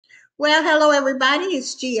Well, hello everybody.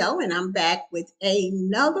 It's Gio, and I'm back with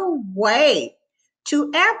another way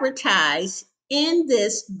to advertise in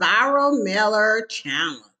this viral mailer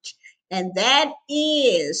challenge, and that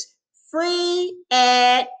is free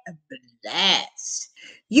ad blast.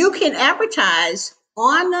 You can advertise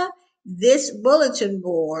on this bulletin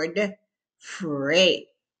board free.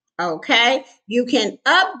 Okay, you can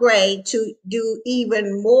upgrade to do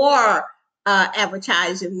even more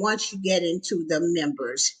advertising once you get into the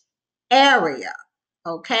members area.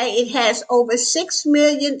 Okay, it has over 6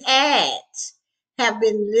 million ads have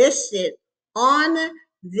been listed on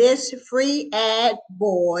this free ad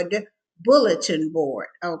board bulletin board.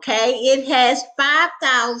 Okay, it has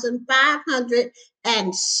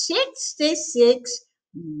 5,566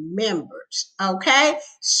 members. Okay,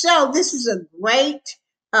 so this is a great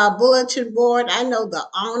bulletin board. I know the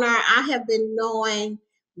owner. I have been knowing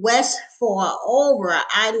Wes for over,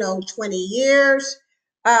 I know, 20 years.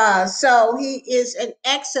 So he is an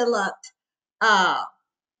excellent uh,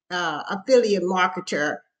 affiliate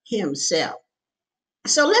marketer himself.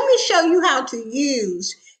 So let me show you how to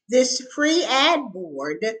use this free ad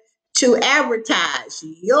board to advertise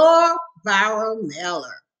your viral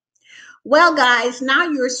mailer. Well, guys, now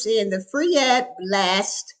you're seeing the free ad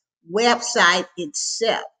blast website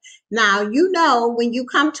itself. Now, you know, when you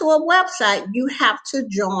come to a website, you have to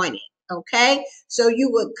join it. Okay, so you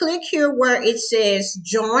would click here where it says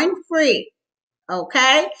join free.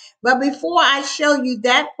 Okay, but before I show you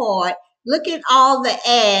that part, look at all the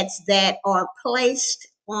ads that are placed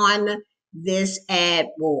on this ad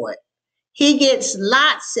board. He gets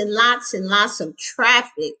lots and lots and lots of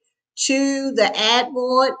traffic to the ad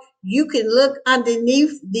board. You can look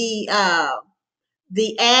underneath the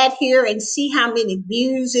ad here and see how many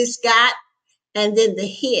views it's got, and then the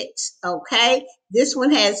hits. Okay, this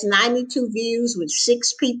one has 92 views with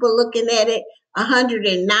 6 people looking at it.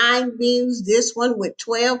 109 views, this one with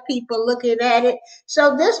 12 people looking at it.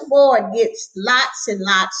 So this board gets lots and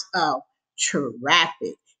lots of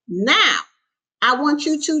traffic. Now I want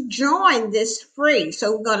you to join this free.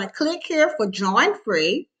 So we're going to click here for join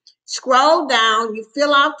free. Scroll down, you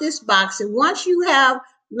fill out this box, and once you have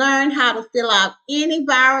learned how to fill out any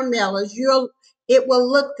viral mailers, it will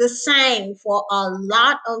look the same for a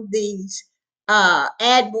lot of these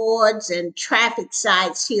ad boards and traffic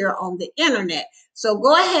sites here on the internet. So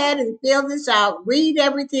go ahead and fill this out. Read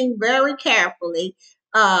everything very carefully.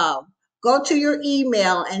 Uh, Go to your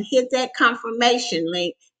email and hit that confirmation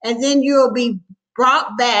link, and then you'll be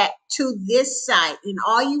brought back to this site. And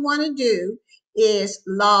all you want to do is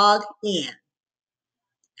log in.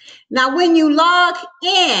 Now, when you log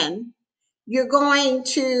in, you're going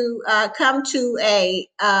to come to a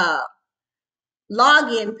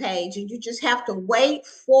login page, and you just have to wait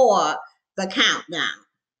for the countdown.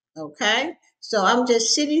 Okay, so I'm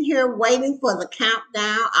just sitting here waiting for the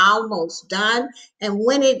countdown. Almost done. And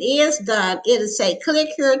when it is done, it'll say click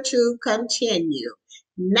here to continue.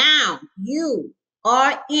 Now you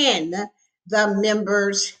are in the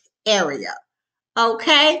members area.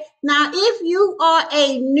 Okay, now if you are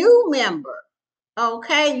a new member,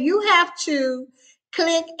 okay, you have to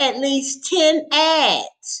click at least 10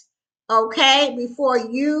 ads, okay, before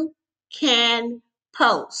you can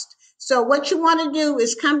post. So what you want to do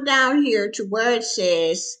is come down here to where it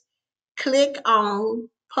says click on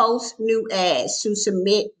post new ads to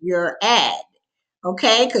submit your ad,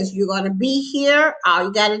 okay, because you're going to be here. All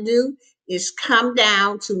you got to do is come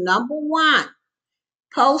down to number 1,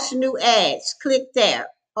 post new ads. Click there,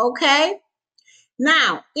 okay.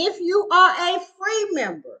 Now, if you are a free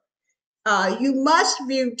member, you must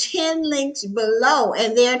view 10 links below,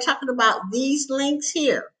 and they're talking about these links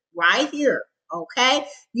here, right here, okay?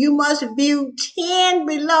 You must view 10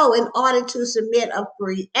 below in order to submit a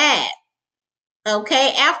free ad,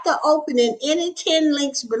 okay? After opening any 10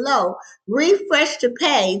 links below, refresh the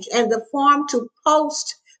page and the form to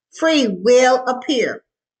post free will appear,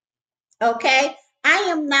 okay? I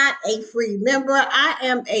am not a free member. I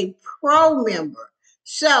am a pro member.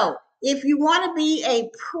 So if you want to be a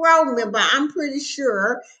pro member, I'm pretty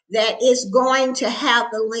sure that it's going to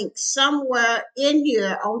have the link somewhere in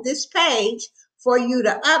here on this page for you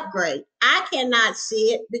to upgrade. I cannot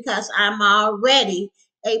see it because I'm already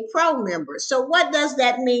a pro member. So what does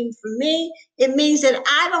that mean for me? It means that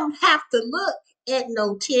I don't have to look at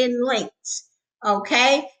no 10 links.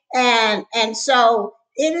 Okay. And so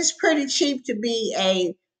it is pretty cheap to be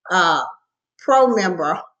a pro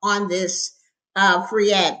member on this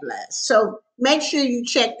free ad blast. So make sure you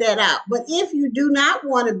check that out. But if you do not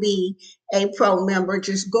want to be a pro member,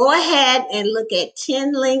 just go ahead and look at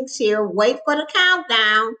 10 links here, wait for the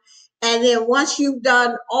countdown, And then once you've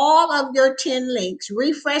done all of your 10 links,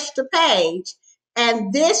 refresh the page,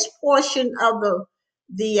 and this portion of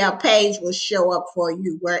the page will show up for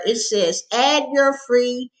you where it says add your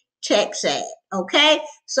free text ad. Okay,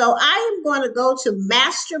 so I am going to go to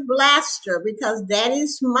Master Blaster because that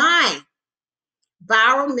is mine.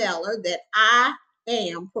 Viral mailer that I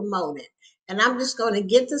am promoting. And I'm just going to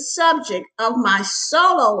get the subject of my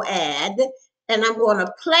solo ad and I'm going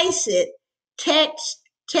to place it text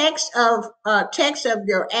of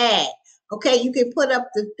your ad. Okay, you can put up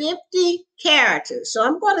to 50 characters. So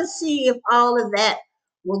I'm going to see if all of that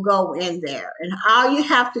will go in there. And all you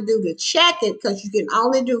have to do to check it, because you can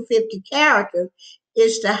only do 50 characters,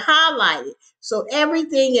 is to highlight it. So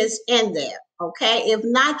everything is in there. Okay, if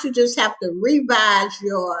not, you just have to revise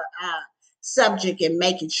your subject and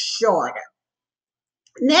make it shorter.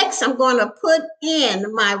 Next, I'm going to put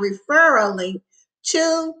in my referral link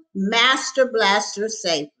to Master Blaster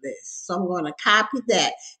Safe List. So I'm going to copy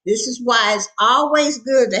that. This is why it's always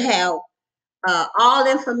good to have all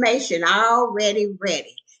information already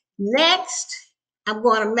ready. Next, I'm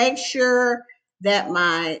going to make sure that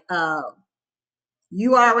my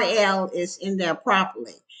URL is in there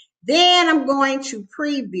properly. Then I'm going to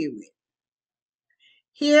preview it.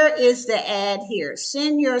 Here is the ad here.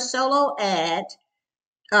 Send your solo ad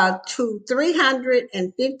to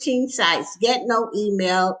 315 sites. Get no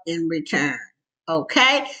email in return.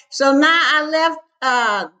 Okay, so now I left,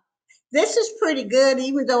 this is pretty good,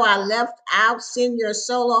 even though I left out send your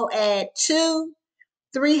solo ad to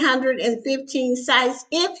 315 sites.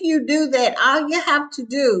 If you do that, all you have to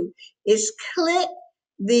do is click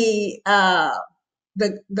the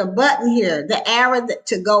button here, the arrow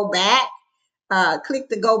to go back. Click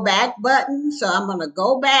the go back button. So I'm going to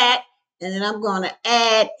go back and then I'm going to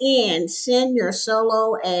add in send your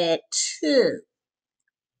solo ad to.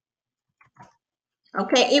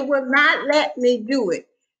 Okay, it will not let me do it.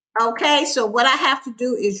 Okay, so what I have to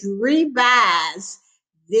do is revise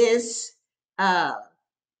this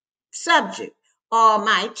subject or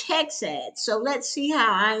my text ad. So let's see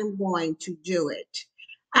how I am going to do it.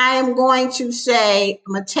 I am going to say,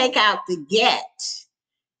 I'm going to take out the get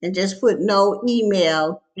and just put no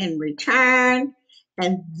email in return.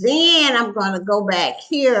 And then I'm going to go back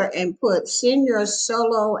here and put send your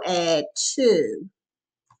solo ad to.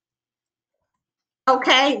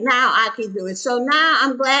 Okay, now I can do it. So now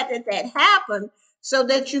I'm glad that that happened so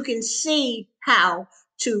that you can see how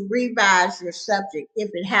to revise your subject if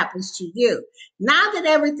it happens to you. Now that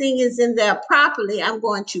everything is in there properly, I'm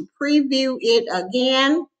going to preview it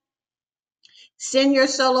again. Send your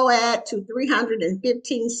solo ad to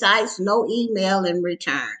 315 sites, no email in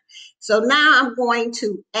return. So now I'm going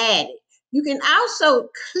to add it. You can also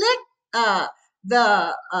click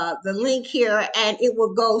the link here and it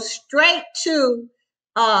will go straight to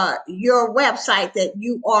your website that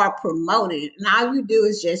you are promoting. And all you do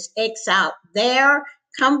is just X out there,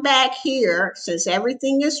 come back here since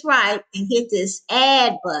everything is right and hit this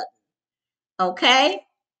add button. Okay,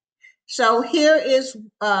 so here is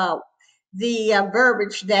the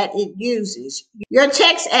verbiage that it uses. Your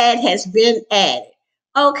text ad has been added.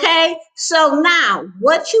 Okay, so now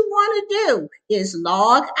what you want to do is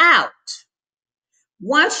log out.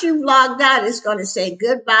 Once you've logged out, it's going to say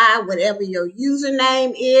goodbye, whatever your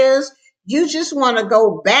username is. You just want to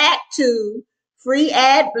go back to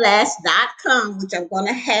freeadblast.com, which I'm going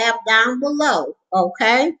to have down below.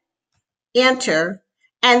 Okay, enter,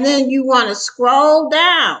 and then you want to scroll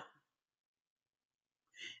down.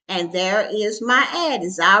 And there is my ad.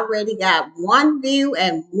 It's already got 1 view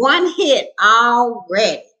and 1 hit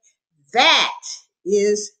already. That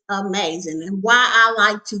is amazing. And why I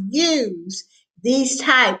like to use these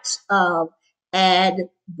types of ad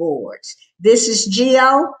boards. This is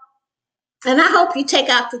Geo. And I hope you take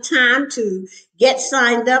out the time to get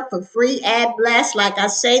signed up for free Ad Blast. Like I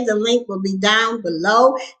say, the link will be down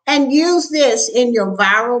below. And use this in your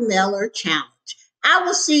viral mailer challenge. I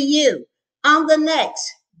will see you on the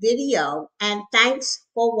next video, and thanks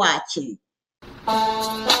for watching.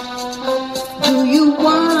 Do you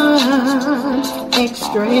want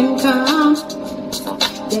extra income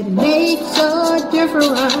that makes a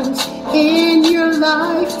difference in your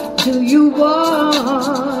life? Do you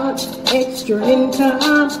want extra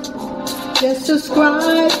income? Just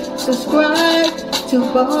subscribe to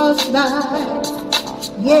Boss Life.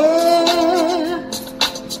 Yeah.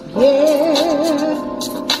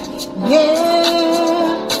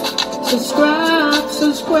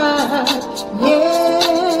 Subscribe.